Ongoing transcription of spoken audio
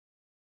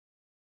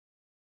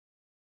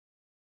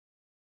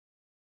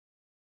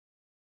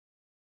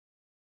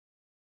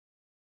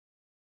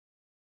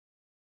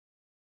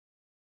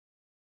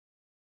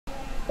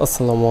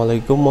আসসালামু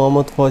আলাইকুম,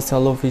 মোহাম্মদ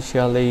ফয়সাল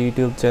অফিসিয়াল এই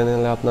ইউটিউব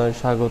চ্যানেলে আপনাদের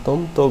স্বাগতম।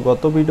 তো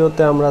গত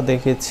ভিডিওতে আমরা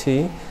দেখেছি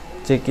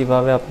যে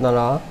কিভাবে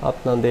আপনারা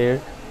আপনাদের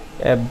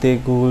অ্যাপ দিয়ে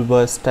গুগল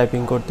ভয়েস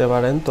টাইপিং করতে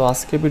পারেন। তো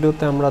আজকে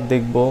ভিডিওতে আমরা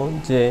দেখব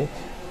যে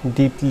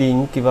ডিপ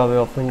লিঙ্ক কীভাবে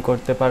ওপেন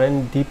করতে পারেন।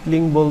 ডিপ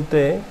লিঙ্ক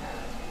বলতে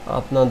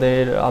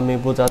আপনাদের আমি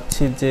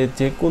বোঝাচ্ছি যে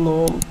যে কোনো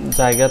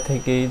জায়গা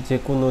থেকেই যে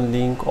কোনো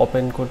লিঙ্ক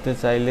ওপেন করতে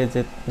চাইলে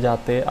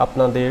যাতে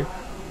আপনাদের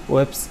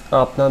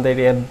আপনাদের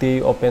অ্যাপ দিয়ে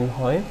ওপেন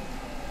হয়।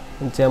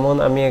 যেমন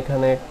আমি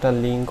এখানে একটা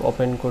লিঙ্ক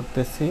ওপেন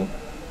করতেছি,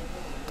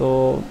 তো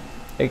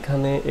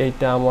এখানে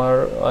এইটা আমার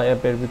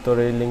অ্যাপের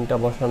ভিতরে লিঙ্কটা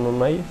বসানো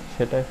নাই,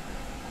 সেটা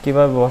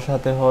কিভাবে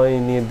বসাতে হয়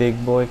নিয়ে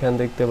দেখব। এখানে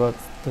দেখতে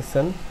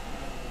পাচ্ছেন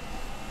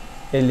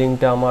এই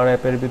লিঙ্কটা আমার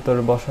অ্যাপের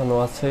ভিতরে বসানো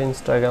আছে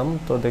ইনস্টাগ্রাম।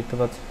 তো দেখতে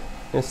পাচ্ছেন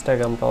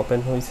ইনস্টাগ্রামটা ওপেন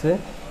হয়েছে।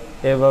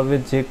 এভাবে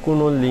যে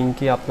কোনো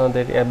লিঙ্কই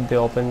আপনাদের অ্যাপ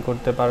দিয়ে ওপেন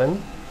করতে পারেন।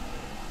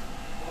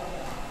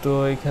 তো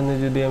এখানে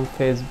যদি আমি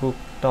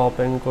ফেসবুকটা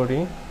ওপেন করি,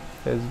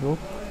 ফেসবুক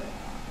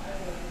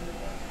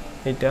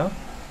এটা,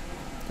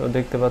 তো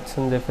দেখতে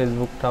পাচ্ছেন যে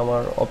ফেসবুকটা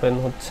আমার ওপেন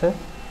হচ্ছে।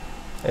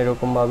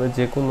 এরকমভাবে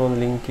যে কোনো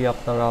লিঙ্কই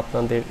আপনারা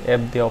আপনাদের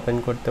অ্যাপ দিয়ে ওপেন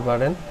করতে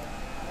পারেন।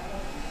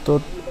 তো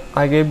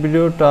আগের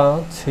ভিডিওটা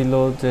ছিল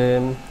যে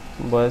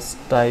ভয়েস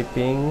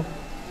টাইপিং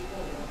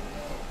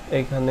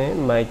এখানে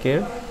মাইকের,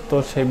 তো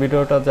সেই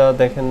ভিডিওটা যারা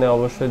দেখেন না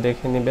অবশ্যই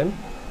দেখে নেবেন।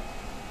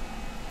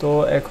 তো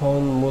এখন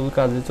মূল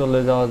কাজে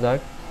চলে যাওয়া যাক।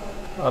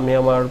 আমি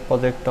আমার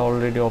প্রজেক্টটা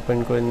অলরেডি ওপেন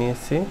করে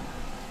নিয়েছি।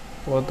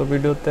 গত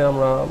ভিডিওতে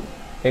আমরা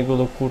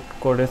এগুলো কোড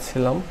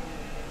করেছিলাম।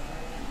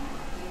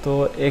 তো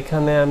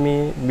এখানে আমি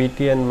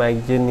বিটিএন মাইক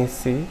যে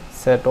নিচ্ছি,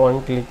 set one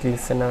click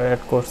listener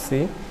add করছি,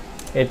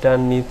 এটার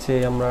নিচে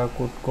আমরা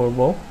কোড করব।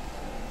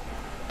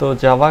 তো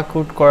জাভা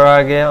কোড করার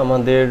আগে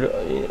আমাদের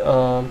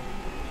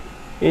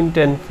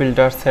ইনটেন্ট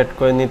ফিল্টার সেট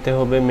করে নিতে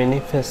হবে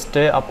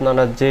ম্যানিফেস্টে।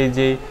 আপনারা যেই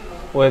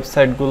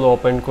ওয়েবসাইটগুলো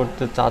ওপেন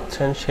করতে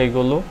চাচ্ছেন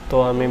সেইগুলো। তো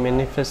আমি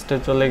ম্যানিফেস্টে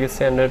চলে গেছি,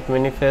 অ্যান্ড্রয়েড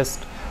ম্যানিফেস্ট।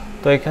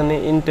 তো এখানে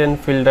ইনটেন্ট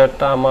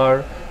ফিল্টারটা আমার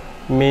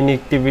মেইন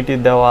অ্যাক্টিভিটি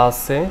দেওয়া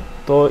আছে।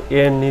 তো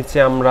এর নিচে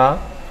আমরা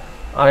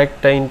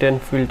আরেকটা ইনটেন্ট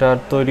ফিল্টার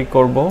তৈরি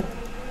করব।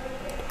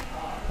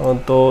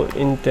 তো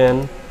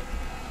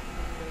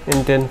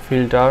ইনটেন্ট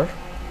ফিল্টার,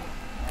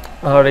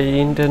 আর এই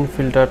ইনটেন্ট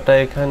ফিল্টারটা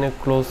এখানে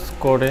ক্লোজ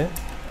করে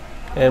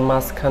এর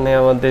মাঝখানে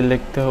আমাদের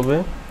লিখতে হবে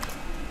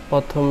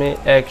প্রথমে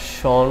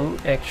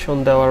অ্যাকশন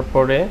দেওয়ার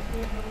পরে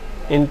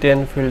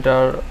ইনটেন্ট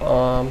ফিল্টার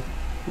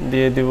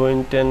দিয়ে দিব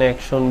intent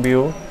action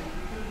view,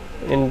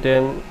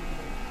 intent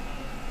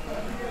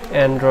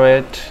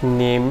Android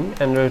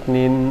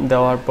name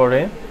দেওয়ার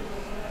পরে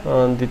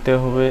দিতে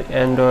হবে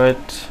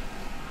অ্যান্ড্রয়েড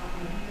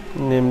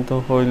নেম, তো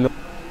হইল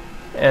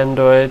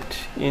অ্যান্ড্রয়েড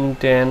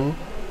ইনটেন্ট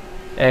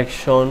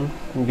অ্যাকশন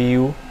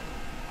ভিউ।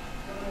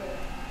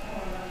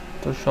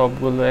 তো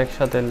সবগুলো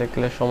একসাথে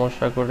লিখলে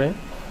সমস্যা করে,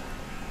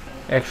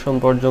 অ্যাকশন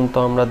পর্যন্ত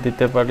আমরা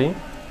দিতে পারি।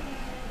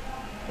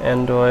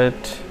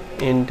 অ্যান্ড্রয়েড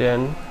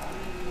ইনটেন্ট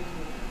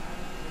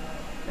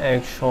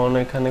অ্যাকশন,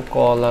 এখানে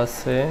কল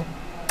আছে,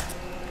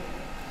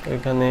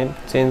 এখানে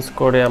চেঞ্জ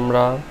করে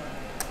আমরা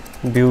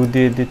ভিউ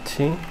দিয়ে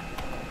দিচ্ছি,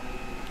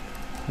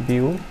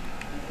 ভিউ।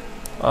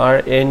 আর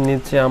এর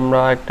নিচে আমরা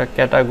একটা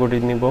ক্যাটাগরি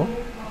নিব,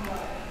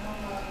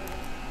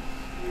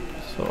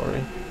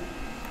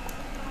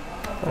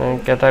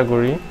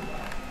 ক্যাটাগরি।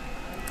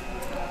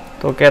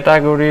 তো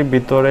ক্যাটাগরির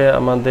ভিতরে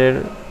আমাদের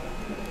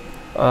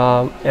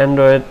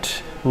অ্যান্ড্রয়েড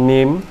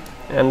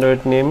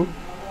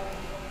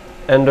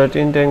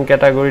ইনটেন্ট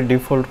ক্যাটাগরি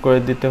ডিফল্ট করে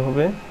দিতে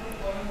হবে।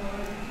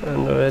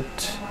 অ্যান্ড্রয়েড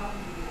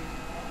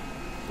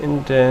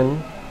ইনটেন্ট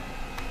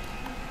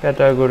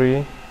ক্যাটাগরি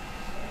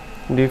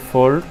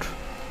ডিফল্ট,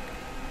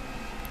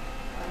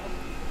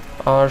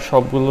 আর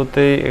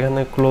সবগুলোতেই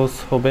এখানে ক্লোজ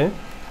হবে,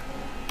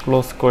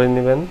 ক্লোজ করে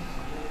নেবেন।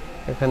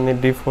 এখানে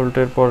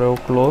ডিফল্টের পরেও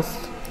ক্লোজ।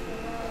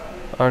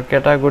 আর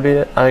ক্যাটাগরি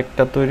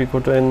আরেকটা তৈরি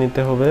করে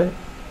নিতে হবে,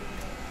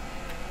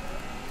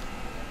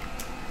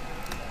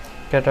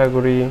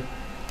 ক্যাটাগরি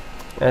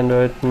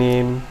অ্যান্ড্রয়েড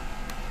নেম,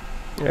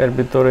 এর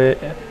ভিতরে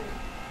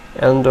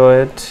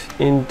অ্যান্ড্রয়েড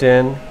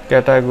ইনটেন্ট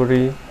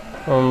ক্যাটাগরি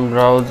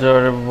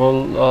ব্রাউজারেবল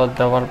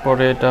দেওয়ার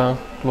পরে এটা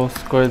ক্লোজ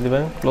করে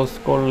দিবেন। ক্লোজ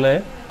করলে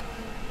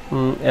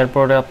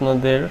এরপরে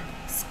আপনাদের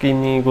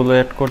স্কিমিগুলো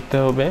অ্যাড করতে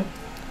হবে,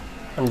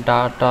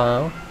 ডাটা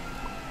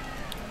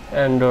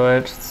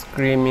অ্যান্ড্রয়েড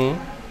স্ক্রিমি,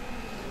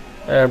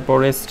 এরপর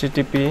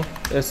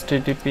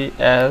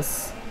HTTPS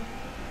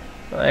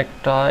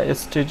একটা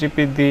HTTP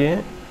দিয়ে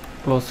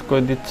ক্লোজ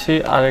করে দিচ্ছি,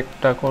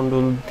 আরেকটা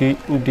কন্ট্রোল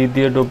ডি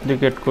দিয়ে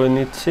ডুপ্লিকেট করে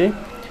নিচ্ছি।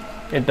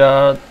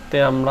 এটাতে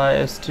আমরা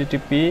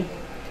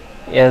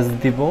HTTPS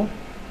দিব।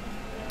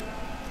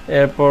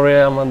 এরপরে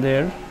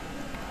আমাদের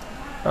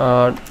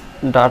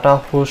ডাটা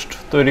হোস্ট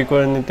তৈরি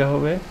করে নিতে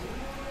হবে,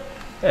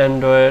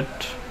 অ্যান্ড্রয়েড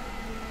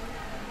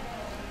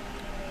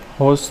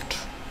হোস্ট।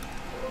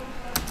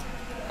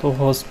 তো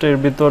হোস্টের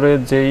ভিতরে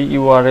যেই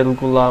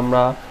ইউআরএলগুলো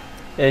আমরা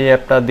এই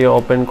অ্যাপটা দিয়ে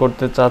ওপেন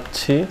করতে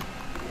চাচ্ছি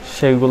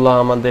সেগুলো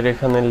আমাদের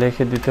এখানে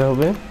লিখে দিতে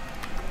হবে।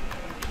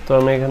 তো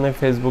আমি এখানে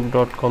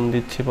facebook.com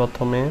দিচ্ছি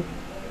প্রথমে,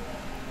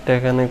 এটা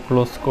এখানে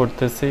ক্লোজ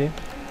করতেছি,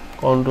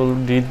 কন্ট্রোল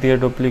ডি দিয়ে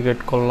ডুপ্লিকেট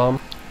করলাম,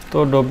 তো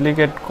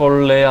ডুপ্লিকেট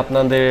করলে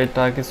আপনাদের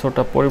এটা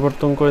কিছুটা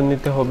পরিবর্তন করে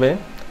নিতে হবে,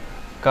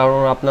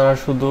 কারণ আপনারা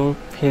শুধু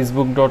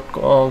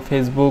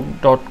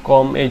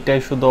facebook.com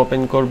এইটাই শুধু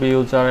ওপেন করবে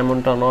ইউজার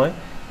এমনটা নয়।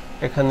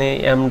 এখানে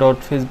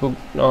m.facebook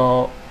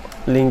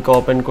লিংক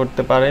ওপেন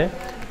করতে পারে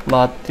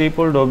বা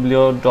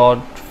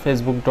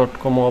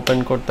www.facebook.com ওপেন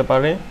করতে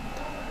পারে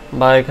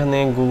বা এখানে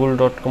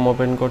google.com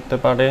ওপেন করতে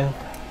পারে,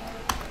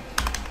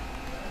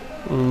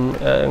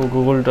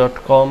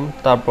 google.com,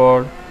 তারপর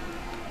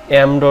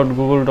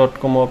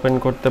m.google.com ওপেন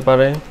করতে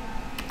পারে,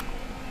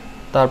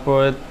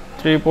 তারপরে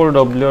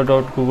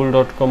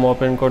www.google.com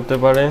ওপেন করতে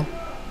পারে।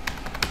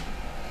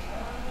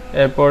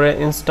 এরপরে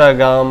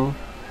ইনস্টাগ্রাম,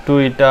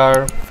 টুইটার,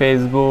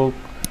 ফেসবুক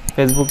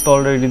তো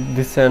অলরেডি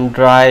দিচ্ছেন,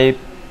 ড্রাইভ,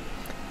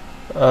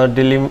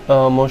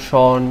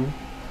 ডেলিমোশন,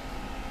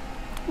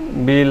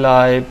 বি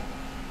লাইভ,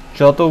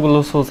 যতগুলো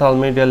সোশ্যাল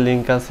মিডিয়ার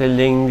লিঙ্ক আছে,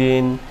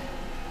 লিঙ্কডইন,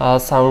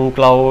 সাউন্ড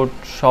ক্লাউড,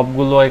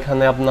 সবগুলো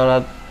এখানে আপনারা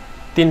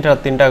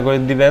তিনটা করে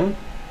দিবেন।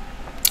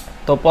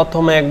 তো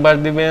প্রথমে একবার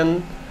দিবেন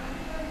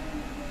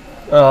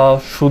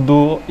শুধু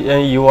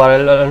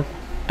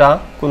ইউআরএলটা,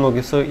 কোনো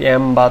কিছু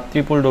এম বা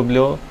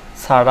www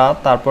ছাড়া,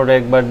 তারপরে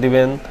একবার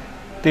দিবেন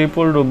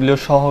www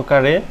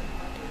সহকারে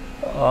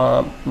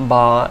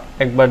বা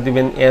একবার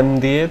দিবেন এম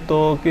দিয়ে। তো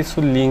কিছু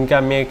লিঙ্ক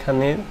আমি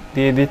এখানে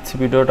দিয়ে দিচ্ছি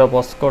ভিডিওটা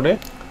পজ করে।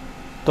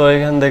 তো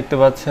এখানে দেখতে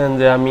পাচ্ছেন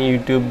যে আমি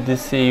ইউটিউব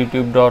দিচ্ছি,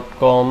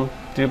 youtube.com,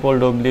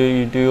 www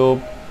ইউটিউব,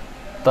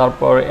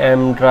 তারপর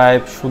এম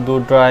ড্রাইভ, শুধু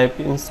drive,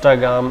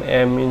 Instagram,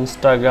 M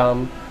Instagram,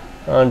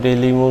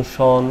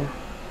 ডেলিমোশন,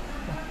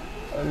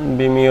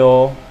 Vimeo,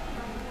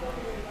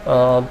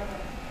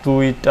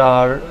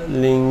 Twitter,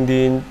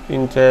 LinkedIn,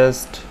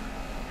 Pinterest,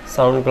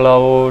 sound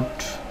cloud,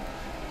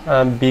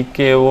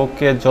 বিকে,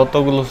 ওকে,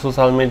 যতগুলো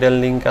সোশ্যাল মিডিয়ার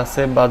লিঙ্ক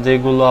আছে বা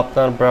যেগুলো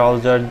আপনার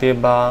ব্রাউজার দিয়ে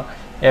বা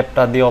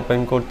অ্যাপটা দিয়ে ওপেন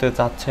করতে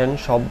চাচ্ছেন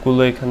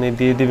সবগুলো এখানে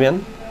দিয়ে দিবেন।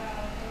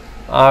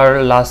 আর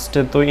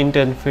লাস্টে তো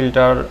ইন্টেন্ট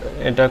ফিল্টার,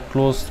 এটা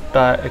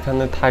ক্লোজটা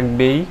এখানে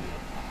থাকবেই।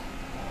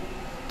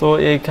 তো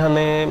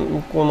এইখানে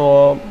কোনো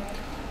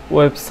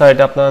ওয়েবসাইট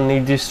আপনারা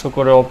নির্দিষ্ট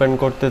করে ওপেন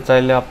করতে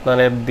চাইলে আপনার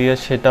অ্যাপ দিয়ে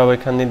সেটাও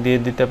এখানে দিয়ে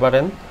দিতে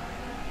পারেন।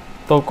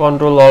 তো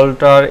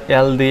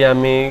Ctrl+Alt+L দিয়ে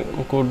আমি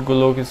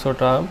কোডগুলো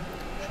কিছুটা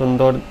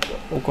সুন্দর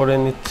করে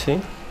নিচ্ছি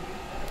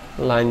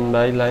লাইন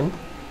বাই লাইন।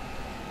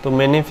 তো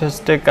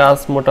ম্যানিফেস্টে কাজ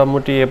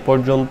মোটামুটি এ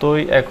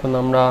পর্যন্তই। এখন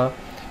আমরা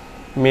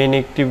মেইন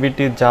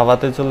অ্যাক্টিভিটি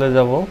জাভাতে চলে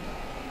যাব।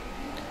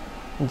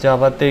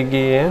 জাভাতে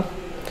গিয়ে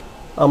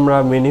আমরা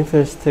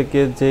ম্যানিফেস্ট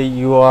থেকে যে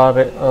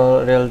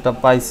ইউআরএলটা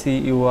পাইছি,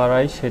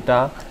 ইউআরআই, সেটা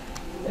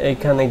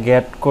এখানে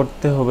গেট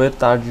করতে হবে।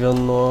 তার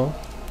জন্য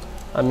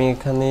আমি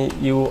এখানে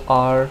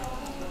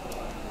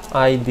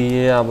ইউআরআই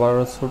দিয়ে আবার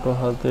ছোট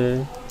হাতে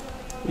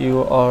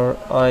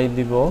ইউআরআই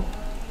দিব।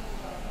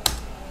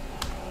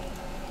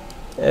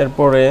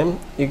 এরপরে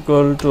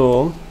equal to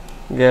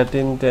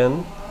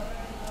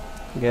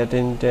get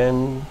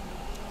intent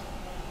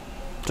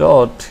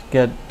dot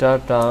get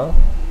data,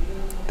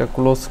 এটা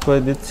ক্লোজ করে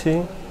দিচ্ছি।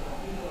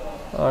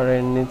 আর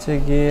এর নিচে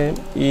গিয়ে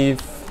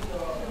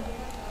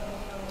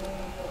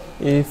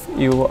if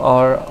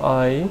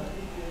URI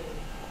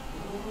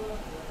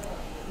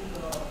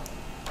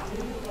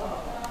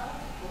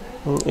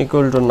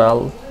equal to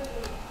null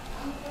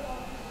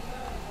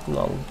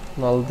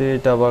দিয়ে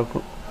এটা আবার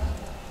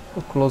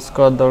ক্লোজ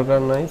করার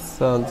দরকার নাই,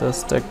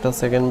 জাস্ট একটা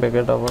সেকেন্ড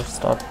ব্র্যাকেট আবার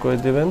স্টার্ট করে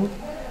দিবেন।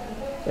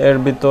 এর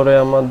ভিতরে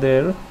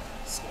আমাদের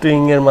স্ট্রিং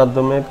এর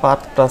মাধ্যমে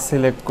পাথটা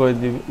সিলেক্ট করে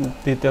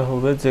দিতে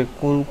হবে যে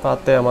কোন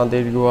পাথে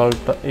আমাদের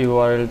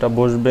ইউআরএলটা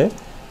বসবে।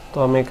 তো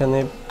আমি এখানে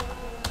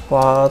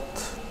path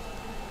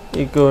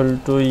equal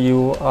to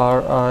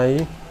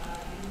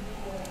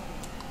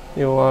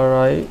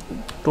URI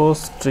to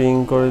string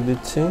করে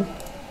দিচ্ছি।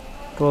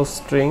 টো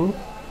স্ট্রিং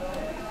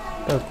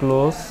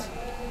ক্লোজ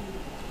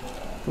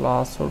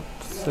প্লাস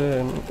হচ্ছে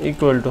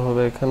ইকুয়াল টু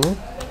হবে এখানে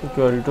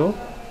ইকুয়াল টু।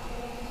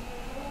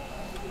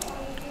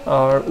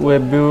 আর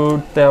ওয়েব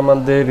ভিউতে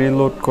আমাদের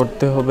রিলোড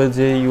করতে হবে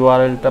যে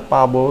ইউআরএলটা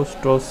পাবো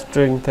স্টোর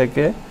স্ট্রিং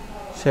থেকে,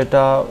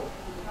 সেটা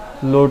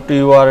লোড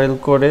ইউআরএল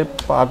করে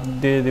পাথ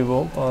দিয়ে দিব।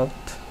 পাথ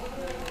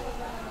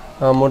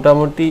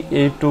মোটামুটি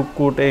এইটুক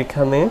কোড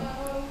এখানে।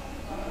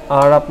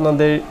 আর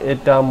আপনাদের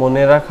এটা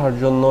মনে রাখার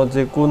জন্য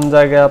যে কোন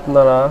জায়গায়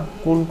আপনারা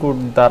কোন কোড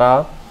দ্বারা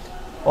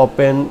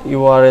ওপেন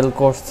ইউআরএল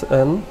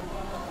করছেন,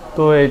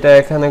 তো এটা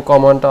এখানে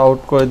কমান্ড আউট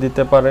করে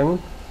দিতে পারেন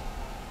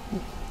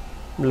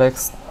ব্ল্যাক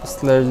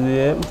স্ল্যাশ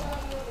দিয়ে,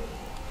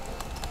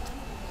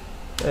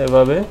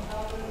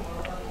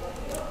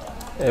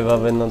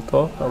 এভাবে না, তো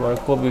আমার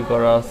কপি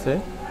করা আছে,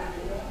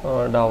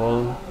 ডাবল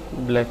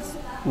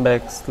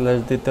ব্যাক স্ল্যাশ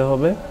দিতে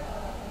হবে।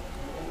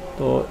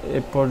 তো এ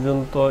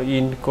পর্যন্ত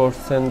ইন্ট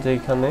করছেন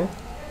যেখানে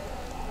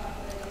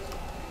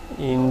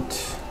ইন্ট,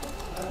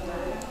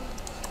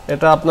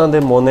 এটা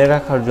আপনাদের মনে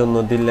রাখার জন্য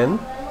দিলেন।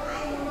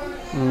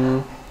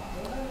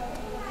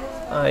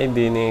 আই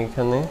দিন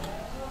এখানে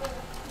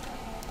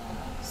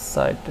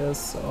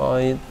সাইটাস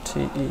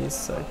আইটিই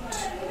সাইট।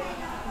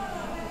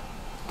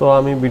 তো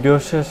আমি ভিডিও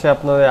শেষে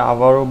আপনাদের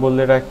আবারও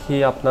বলে রাখি,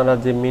 আপনারা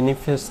যে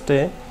ম্যানিফেস্টে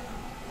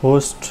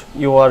হোস্ট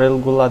ইউআরএল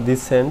গুলা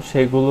দিচ্ছেন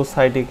সেইগুলো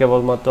সাইটে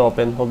কেবলমাত্র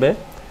ওপেন হবে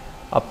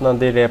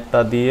আপনাদের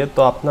অ্যাপটা দিয়ে। তো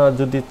আপনারা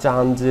যদি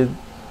চান যে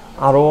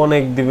আরও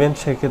অনেক দিবেন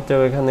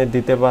সেক্ষেত্রেও এখানে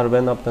দিতে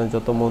পারবেন আপনার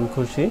যত মন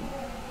খুশি,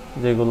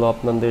 যেগুলো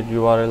আপনাদের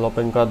ইউআরএল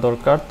ওপেন করা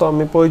দরকার। তো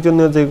আমি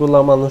প্রয়োজনীয় যেগুলো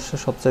মানুষের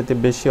সবচাইতে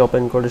বেশি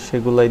ওপেন করে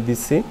সেগুলাই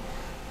দিছি।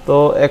 তো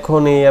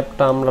এখন এই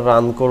অ্যাপটা আমরা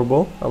রান করব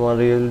আমার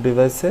রিয়েল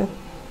ডিভাইসে।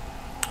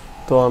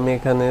 তো আমি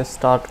এখানে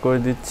স্টার্ট করে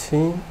দিচ্ছি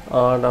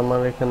আর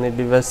আমার এখানে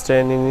ডিভাইসটা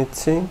এনে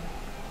নিচ্ছি।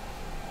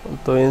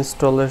 তো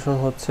ইনস্টলেশন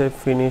হচ্ছে,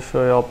 ফিনিশ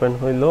হয়ে ওপেন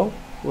হইল,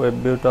 ওয়েব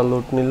ভিউটা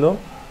লোড নিল।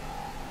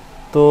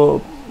 তো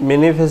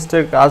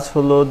ম্যানিফেস্টের কাজ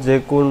হলো যে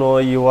কোনো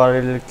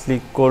ইউআরএল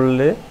ক্লিক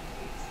করলে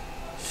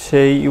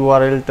সেই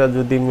ইউআরএলটা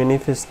যদি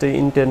ম্যানিফেস্টে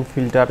ইন্টেন্ট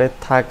ফিল্টারে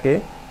থাকে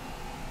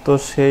তো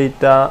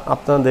সেইটা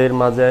আপনাদের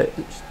মাঝে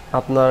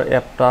আপনার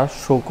অ্যাপটা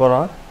শো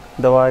করা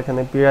দেওয়া।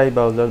 এখানে পিআই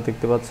ব্রাউজার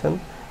দেখতে পাচ্ছেন,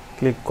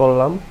 ক্লিক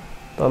করলাম।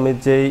 তো আমি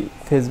যেই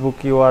ফেসবুক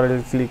ইউআরএল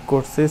ক্লিক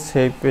করছি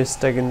সেই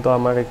পেজটা কিন্তু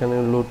আমার এখানে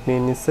লোড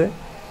নিয়ে নিছে।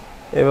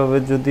 এভাবে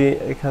যদি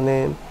এখানে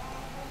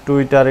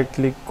টুইটারে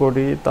ক্লিক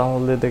করি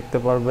তাহলে দেখতে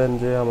পারবেন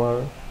যে আমার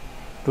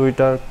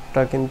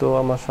টুইটারটা কিন্তু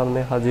আমার সামনে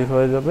হাজির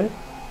হয়ে যাবে।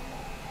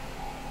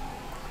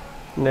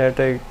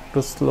 নেটটা একটু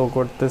স্লো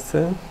করতেছে,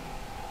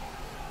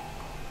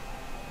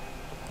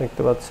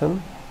 দেখতে পাচ্ছেন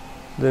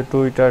যে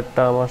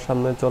টুইটারটা আমার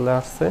সামনে চলে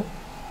আসছে।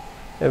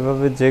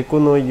 এভাবে যে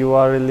কোনো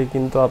ইউআরএলই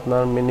কিন্তু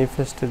আপনার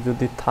ম্যানিফেস্টে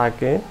যদি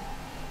থাকে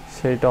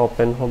সেইটা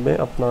ওপেন হবে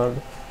আপনার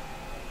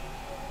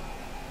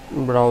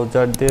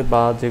ব্রাউজার দিয়ে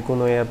বা যে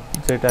কোনো অ্যাপ,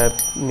 যেটা অ্যাপ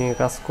নিয়ে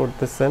কাজ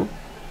করতেছেন।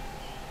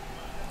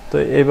 তো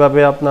এইভাবে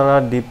আপনারা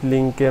ডিপ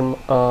লিঙ্কের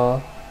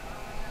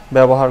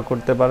ব্যবহার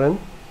করতে পারেন।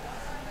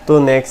 তো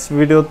নেক্সট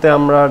ভিডিওতে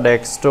আমরা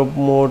ডেস্কটপ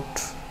মোড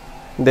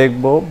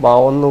দেখব বা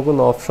অন্য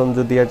কোনো অপশন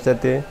যদি এর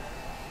চাইতে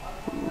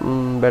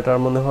বেটার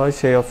মনে হয়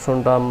সেই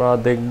অপশনটা আমরা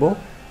দেখব।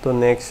 তো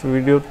নেক্সট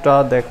ভিডিওটা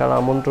দেখার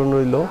আমন্ত্রণ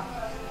রইল।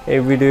 এই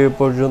ভিডিও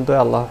পর্যন্ত,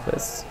 আল্লাহ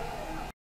হাফেজ।